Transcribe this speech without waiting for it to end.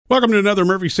Welcome to another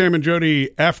Murphy, Sam, and Jody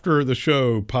After the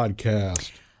Show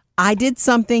podcast. I did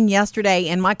something yesterday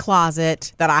in my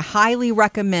closet that I highly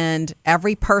recommend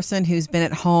every person who's been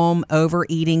at home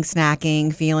overeating,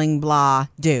 snacking, feeling blah,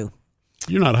 do.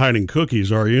 You're not hiding cookies,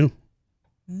 are you?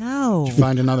 No. Did you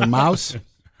find another mouse?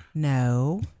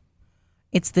 No.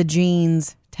 It's the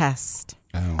jeans test.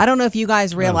 Oh. I don't know if you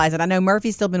guys realize it. I know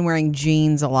Murphy's still been wearing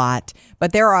jeans a lot,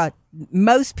 but there are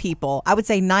most people, I would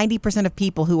say 90% of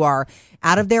people who are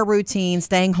out of their routine,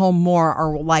 staying home more,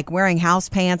 are like wearing house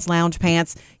pants, lounge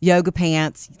pants, yoga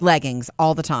pants, leggings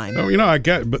all the time. Oh, I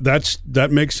get, but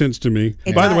that makes sense to me.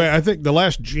 By the way, I think the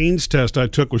last jeans test I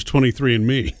took was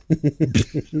 23andMe.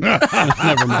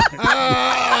 Never mind.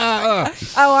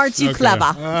 Oh, aren't you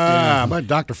clever? But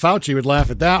Dr. Fauci would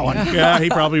laugh at that one. Yeah, he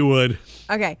probably would.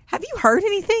 Okay. Have you heard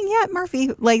anything yet, Murphy,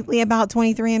 lately about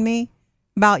 23andMe?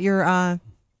 About your,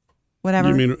 whatever?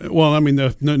 You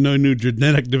mean, no new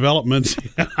genetic developments.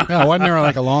 Yeah, wasn't there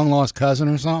like a long-lost cousin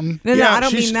or something? No, Yeah, I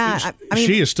don't mean that. I mean,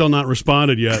 she has still not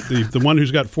responded yet. The one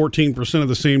who's got 14% of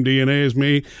the same DNA as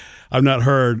me, I've not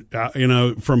heard,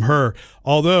 from her.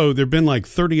 Although there have been like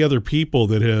 30 other people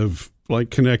that have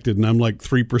connected, and I'm like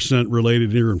 3%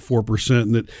 related here and 4%,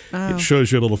 and it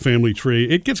shows you a little family tree.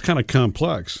 It gets kind of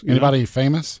complex. Anybody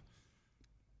famous?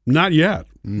 Not yet.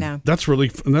 No. That's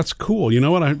cool. You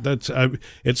know what?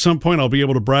 At some point I'll be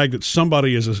able to brag that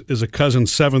somebody is a cousin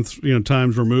seventh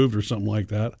times removed or something like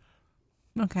that.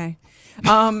 Okay.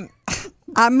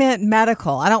 I meant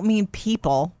medical. I don't mean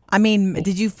people. I mean,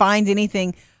 did you find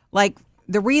anything like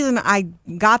the reason I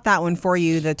got that one for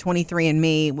you, the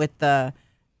 23andMe with the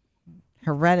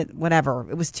whatever.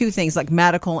 It was two things, like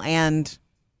medical and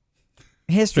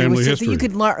history. Family So history. you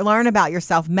could learn about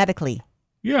yourself medically.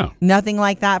 Yeah. Nothing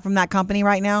like that from that company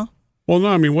right now? Well, no,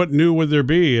 I mean, what new would there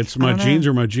be? It's my genes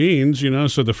are my genes,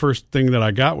 so the first thing that I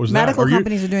got was medical that.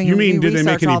 companies are doing You mean, new did they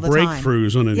make research any all the time.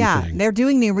 breakthroughs on anything? Yeah, they're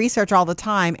doing new research all the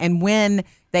time, and when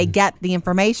they get the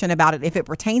information about it, if it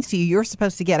pertains to you, you're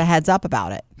supposed to get a heads up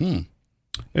about it.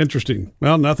 Interesting.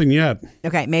 Well, nothing yet.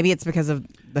 Okay, maybe it's because of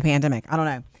the pandemic. I don't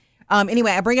know.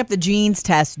 Anyway, I bring up the jeans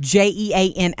test,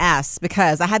 JEANS,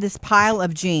 because I had this pile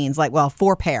of jeans,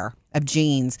 4 pair of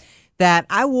jeans that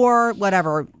I wore,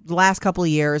 the last couple of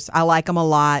years. I like them a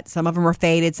lot. Some of them are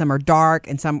faded, some are dark,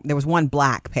 and there was one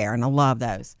black pair, and I love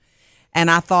those. And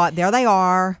I thought, there they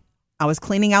are. I was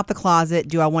cleaning out the closet.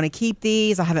 Do I want to keep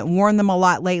these? I haven't worn them a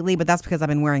lot lately, but that's because I've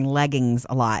been wearing leggings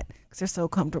a lot because they're so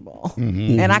comfortable.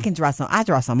 Mm-hmm. And I can dress them. I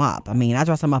dress them up. I mean, I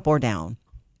dress them up or down.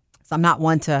 So I'm not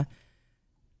one to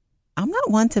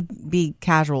be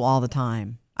casual all the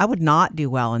time. I would not do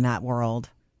well in that world.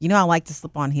 I like to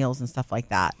slip on heels and stuff like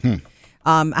that.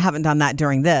 I haven't done that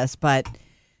during this, but...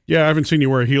 Yeah, I haven't seen you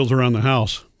wear heels around the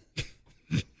house.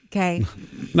 Okay.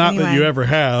 Not that you ever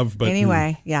have, but...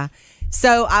 Anyway, yeah.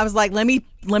 So I was like, let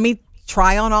me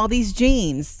try on all these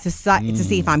jeans to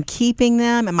see if I'm keeping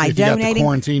them. Am I if you donating?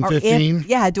 got the quarantine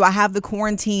 15? Do I have the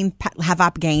quarantine? Have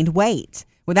I gained weight?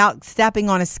 Without stepping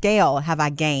on a scale, have I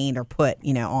gained or put,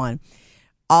 on?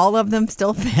 All of them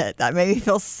still fit. That made me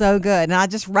feel so good. And I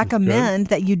just recommend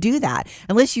that you do that.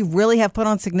 Unless you really have put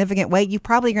on significant weight, you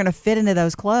probably are going to fit into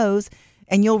those clothes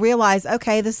and you'll realize,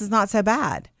 okay, this is not so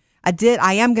bad.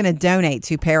 I am going to donate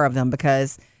 2 pair of them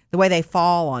because the way they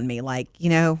fall on me, I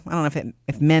don't know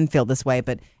if men feel this way,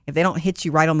 but if they don't hit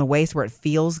you right on the waist where it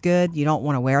feels good, you don't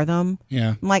want to wear them.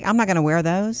 Yeah. I'm like, I'm not going to wear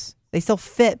those. They still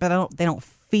fit, but they don't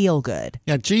feel good.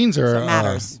 Yeah, jeans are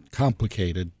matters.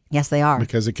 Complicated. Yes, they are.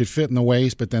 Because it could fit in the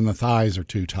waist, but then the thighs are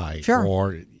too tight. Sure.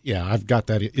 Or, I've got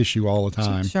that issue all the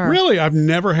time. Sure. Really? I've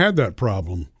never had that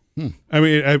problem. I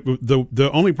mean, the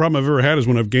only problem I've ever had is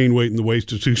when I've gained weight and the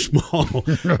waist is too small.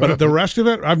 But the rest of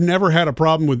it, I've never had a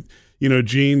problem with,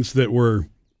 jeans that were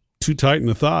too tight in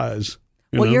the thighs.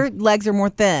 Your legs are more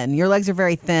thin. Your legs are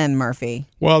very thin, Murphy.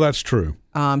 Well, that's true.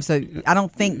 So I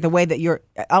don't think the way that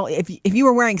if you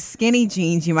were wearing skinny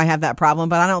jeans, you might have that problem,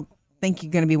 but I don't think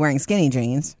you're going to be wearing skinny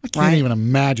jeans. I can't even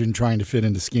imagine trying to fit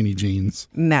into skinny jeans.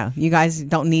 No, you guys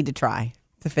don't need to try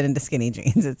to fit into skinny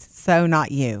jeans. It's so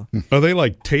not you. Are they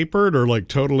tapered or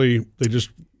totally, they just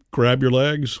grab your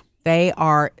legs? They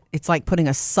are, it's like putting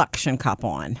a suction cup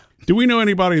on. Do we know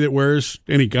anybody that wears,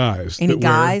 any guys?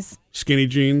 Wear skinny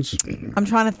jeans? I'm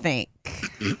trying to think.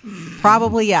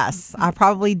 Probably yes. I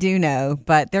probably do know,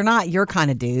 but they're not your kind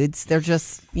of dudes. They're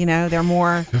just, they're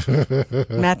more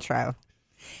metro.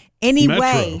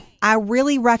 Anyway, I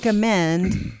really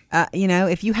recommend,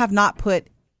 if you have not put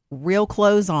real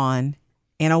clothes on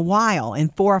in a while, in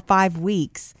 4 or 5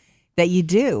 weeks, that you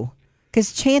do.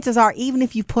 Because chances are, even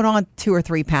if you put on 2 or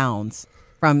 3 pounds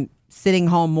from sitting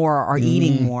home more or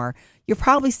eating more, you're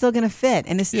probably still going to fit,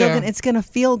 and it's still it's going to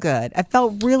feel good. It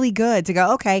felt really good to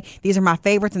go, okay, these are my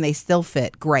favorites and they still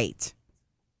fit. Great.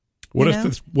 What if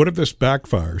this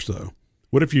backfires though?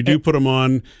 What if you do put them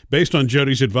on based on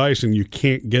Jody's advice and you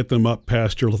can't get them up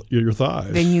past your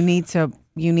thighs? Then you need to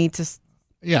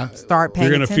start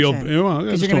paying you're attention. Feel well.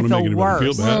 Because you're going to feel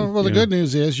worse. Well, the good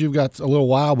news is you've got a little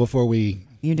while before we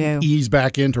ease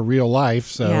back into real life,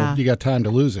 so you got time to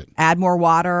lose it. Add more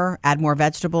water, add more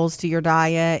vegetables to your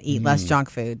diet, eat less junk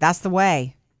food. That's the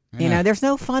way. You know, there's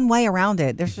no fun way around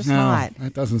it. There's just not.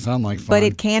 That doesn't sound like fun. But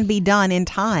it can be done in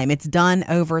time. It's done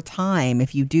over time.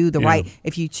 If you do the right,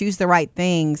 if you choose the right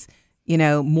things, you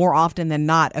know, more often than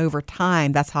not over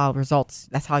time, that's how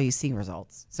you see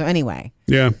results. So anyway.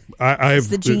 Yeah. It's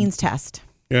the genes test.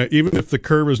 Yeah, even if the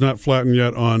curve is not flattened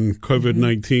yet on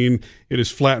COVID-19, it is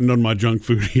flattened on my junk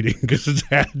food eating because it's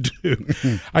had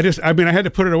to. I had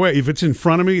to put it away. If it's in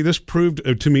front of me, this proved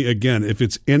to me again, if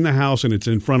it's in the house and it's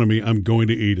in front of me, I'm going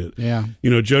to eat it. Yeah. You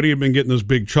know, Jody had been getting those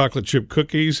big chocolate chip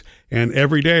cookies, and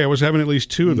every day I was having at least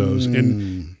 2 of those.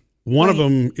 And one of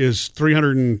them is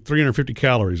 350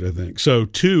 calories, I think. So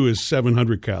 2 is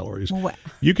 700 calories. Well,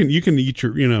 you can eat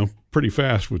your, pretty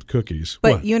fast with cookies.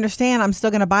 But you understand, I'm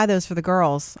still going to buy those for the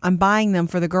girls. I'm buying them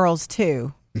for the girls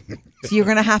too. So you're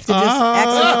going to have to just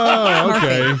exercise.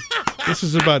 Okay. This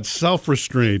is about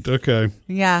self-restraint. Okay.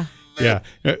 Yeah. Yeah.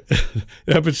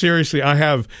 But seriously, I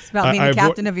have. It's about being the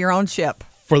captain of your own ship.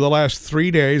 For the last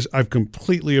 3 days, I've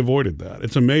completely avoided that.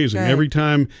 It's amazing.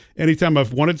 Good. Anytime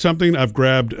I've wanted something, I've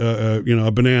grabbed, a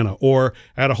banana, or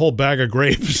I had a whole bag of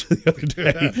grapes the other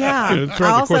day. Yeah,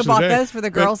 I also bought those for the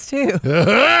girls too.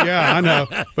 Yeah, I know.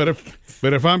 But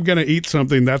if I'm going to eat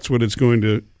something, that's what it's going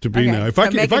to be now. If I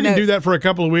can do that for a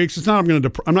couple of weeks, it's not. I'm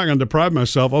not going to deprive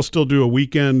myself. I'll still do a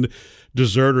weekend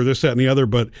dessert or this, that, and the other.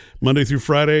 But Monday through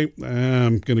Friday,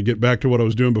 I'm going to get back to what I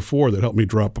was doing before. That helped me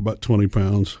drop about 20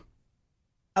 pounds.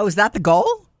 Oh, is that the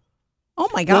goal? Oh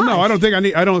my gosh. Well, no, I don't think I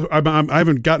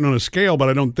haven't gotten on a scale, but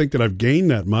I don't think that I've gained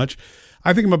that much.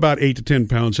 I think I'm about 8 to 10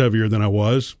 pounds heavier than I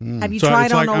was. Have you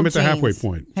tried on old I'm at the jeans? halfway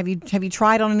point. Have you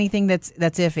tried on anything that's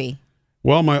iffy?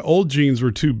 Well, my old jeans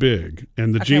were too big,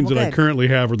 and the jeans that I currently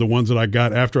have are the ones that I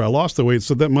got after I lost the weight,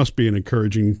 so that must be an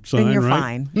encouraging sign, then you're right?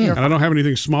 Fine. And I don't have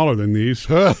anything smaller than these,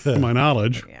 to my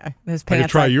knowledge. Yeah, those pants I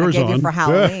could try yours I gave on. You for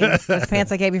Halloween. Those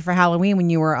pants I gave you for Halloween when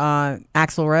you were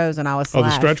Axl Rose and I was Slash. Oh,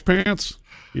 the stretch pants?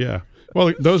 Yeah.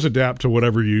 Well, those adapt to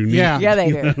whatever you need. Yeah,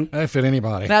 they do. They fit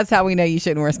anybody. That's how we know you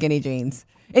shouldn't wear skinny jeans.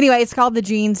 Anyway, it's called the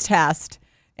Jeans Test.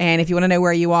 And if you want to know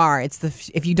where you are,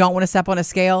 if you don't want to step on a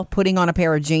scale, putting on a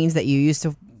pair of jeans that you used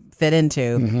to fit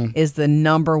into is the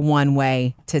number one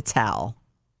way to tell.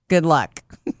 Good luck.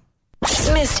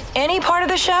 Missed any part of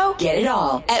the show? Get it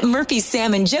all at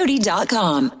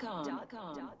murphysamandjody.com.